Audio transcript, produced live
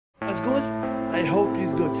I hope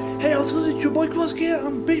it's good. Hey, what's good? It's your boy Krosk here.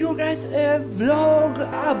 I'm bringing you guys a vlog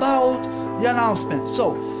about the announcement.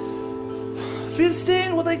 So, first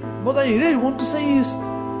thing, what I really want to say is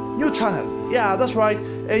new channel. Yeah, that's right,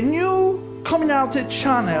 a new coming out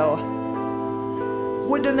channel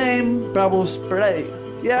with the name Bravo's Play.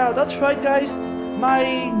 Yeah, that's right, guys.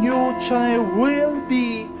 My new channel will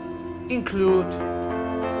be include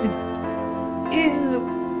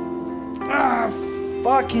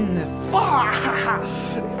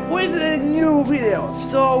with the new videos.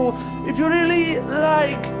 So if you really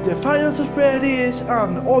like the Final Fantasy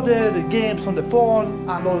and other games on the phone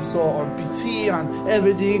and also on PC and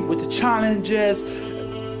everything with the challenges,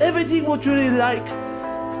 everything what you really like,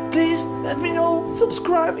 please let me know.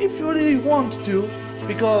 Subscribe if you really want to,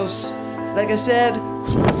 because like I said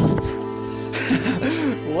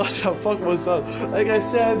what the fuck was that? Like I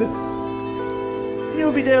said,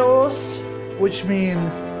 new videos, which mean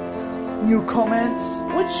new comments,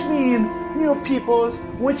 which mean new peoples,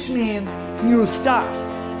 which mean new stuff.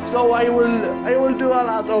 So I will do a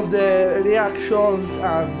lot of the reactions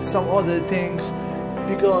and some other things,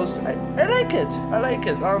 because I like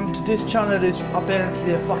it. And this channel is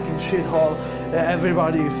apparently a fucking shithole.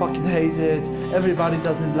 Everybody fucking hates it. Everybody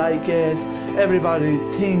doesn't like it. Everybody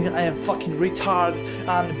think I am fucking retard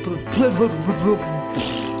and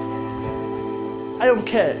I don't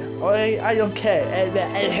care. I don't care.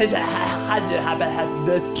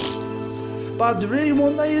 But really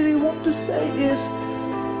what I really want to say is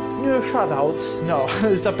new shoutouts. No,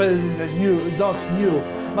 it's apparently new, not new,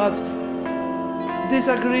 but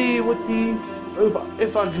disagree with me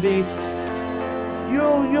if agree.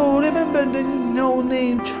 You remember the No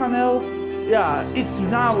Name channel? Yeah, it's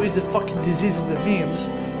the fucking disease of the memes.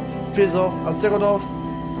 First off, and second off,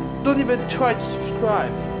 don't even try to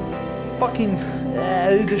subscribe. Fucking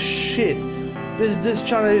this is shit. This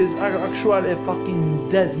channel is actually a fucking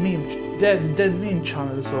dead meme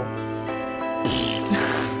channel. So,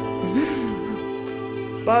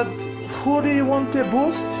 but who do you want to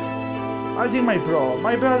boost? I think my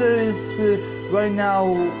brother is right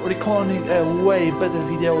now recording a way better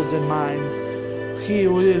videos than mine. He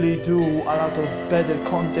really do a lot of better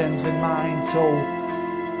content than mine. So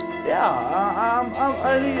yeah,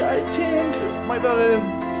 I think my brother.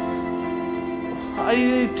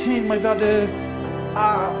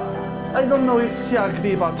 I don't know if he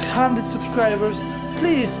agree, but 100 subscribers,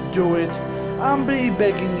 please do it. I'm really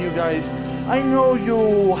begging you guys. I know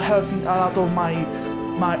you helping a lot of my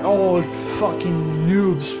old fucking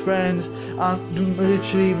noobs friends, and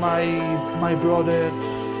literally my brother,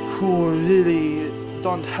 who really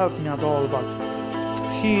don't help me at all, but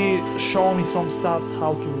he showed me some stuff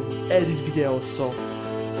how to edit videos. So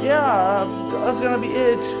yeah, that's gonna be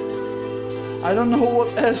it. I don't know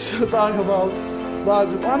what else to talk about, but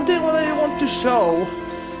one thing what I want to show,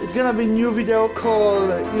 it's gonna be a new video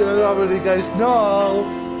called, you already guys know,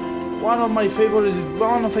 one of my favorite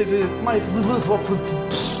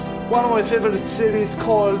series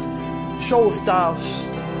called Show Stuff.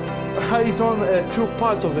 I done 2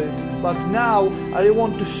 parts of it, but now I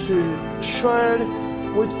want to share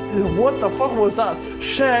with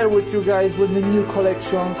share with you guys with the new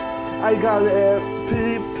collections. I got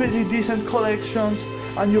pretty decent collections,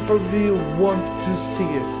 and you probably want to see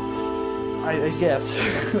it, I guess.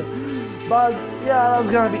 But yeah, that's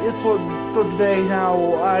gonna be it for today.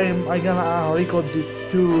 Now I'm gonna record these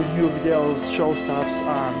 2 new videos, show stuffs,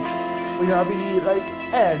 and we're gonna be like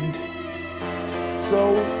end.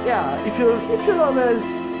 So yeah, if you love it,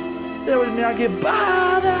 stay with me again.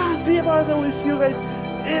 Badass videos. I will see you guys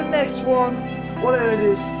in the next one, whatever it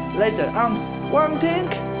is, later. And one thing,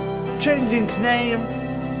 changing name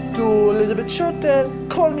to a little bit shorter.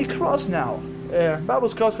 Call me Krosk now.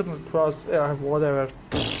 Babos Krosk, whatever.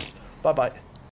 Bye bye.